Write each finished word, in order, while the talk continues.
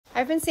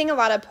I've been seeing a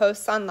lot of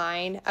posts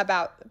online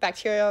about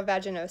bacterial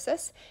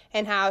vaginosis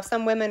and how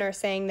some women are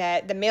saying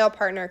that the male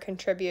partner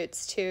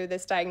contributes to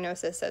this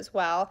diagnosis as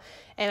well.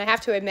 And I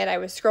have to admit, I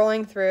was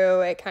scrolling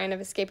through, it kind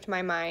of escaped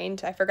my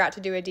mind. I forgot to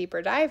do a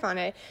deeper dive on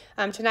it.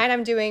 Tonight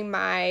I'm doing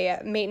my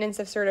maintenance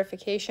of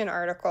certification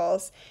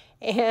articles.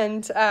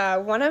 And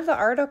one of the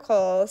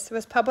articles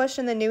was published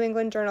in the New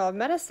England Journal of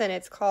Medicine.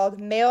 It's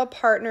called Male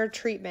Partner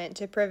Treatment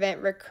to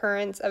Prevent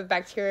Recurrence of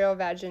Bacterial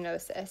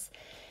Vaginosis.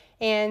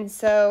 And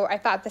so I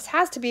thought this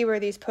has to be where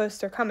these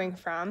posts are coming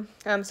from.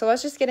 So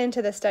let's just get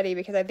into the study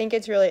because I think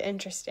it's really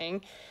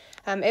interesting.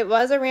 It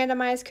was a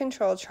randomized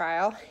control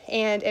trial,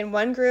 and in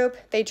one group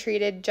they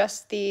treated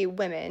just the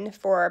women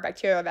for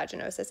bacterial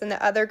vaginosis. In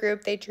the other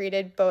group they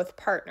treated both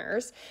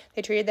partners.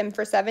 They treated them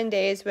for 7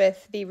 days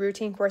with the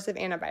routine course of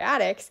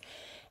antibiotics.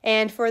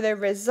 And for the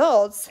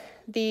results,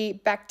 the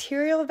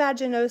bacterial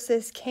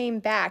vaginosis came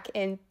back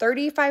in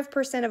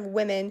 35% of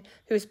women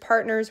whose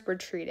partners were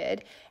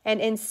treated,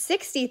 and in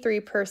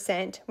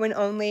 63% when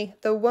only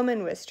the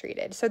woman was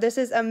treated. So this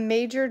is a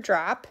major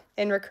drop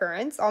in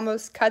recurrence,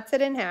 almost cuts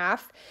it in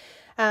half.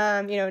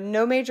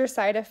 No major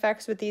side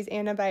effects with these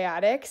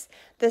antibiotics.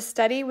 The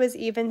study was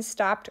even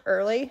stopped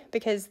early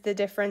because the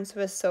difference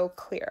was so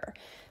clear.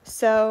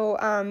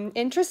 So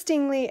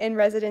interestingly, in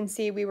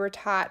residency, we were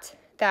taught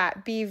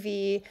that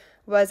BV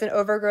was an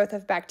overgrowth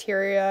of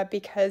bacteria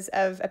because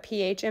of a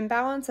pH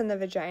imbalance in the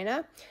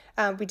vagina.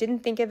 We didn't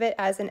think of it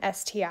as an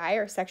STI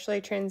or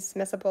sexually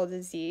transmissible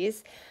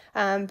disease,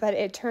 but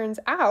it turns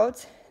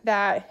out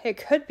that it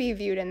could be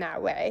viewed in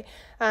that way.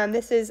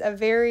 This is a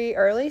very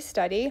early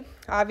study.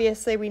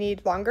 Obviously, we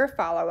need longer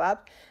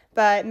follow-up,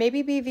 but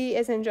maybe BV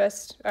isn't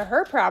just a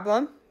her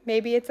problem.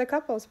 Maybe it's a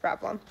couple's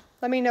problem.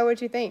 Let me know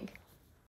what you think.